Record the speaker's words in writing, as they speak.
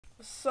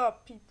What's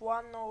up, people?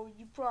 I know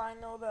you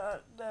probably know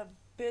that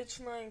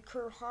bitch named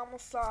Kurt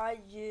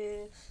Homicide.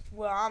 Yeah,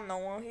 well, I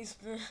know him. He's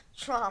been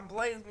trying to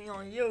blaze me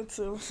on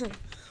YouTube.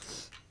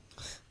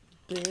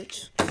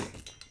 Bitch.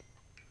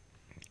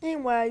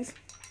 Anyways,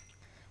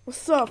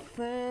 what's up,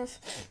 fans?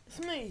 It's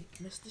me,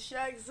 Mr.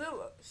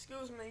 Shagzilla.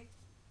 Excuse me.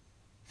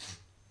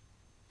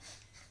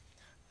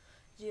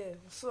 Yeah,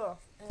 what's up?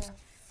 And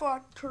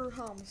fuck Kurt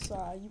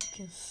Homicide. You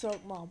can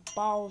suck my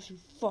balls, you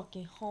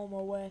fucking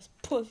homo ass,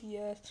 pussy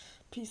ass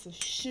piece of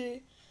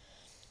shit.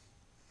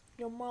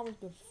 Your mama's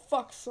been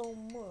fucked so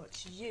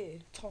much. Yeah,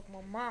 talk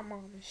about my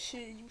mom and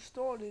shit. You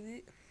started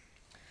it.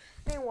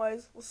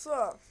 Anyways, what's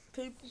up,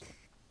 people?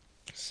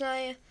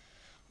 Saying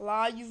a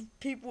lot of you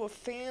people are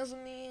fans of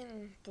me,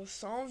 but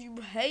some of you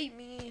hate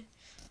me.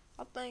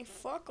 I think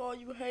fuck all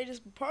you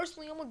haters.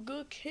 Personally, I'm a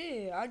good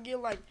kid. I get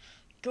like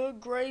good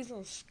grades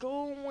in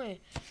school and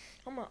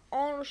I'm an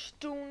honor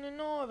student and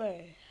all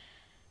that.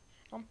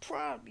 I'm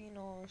proud of being an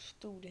honor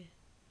student.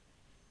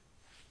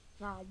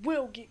 Now I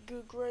will get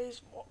good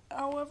grades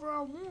however I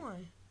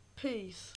want. Peace.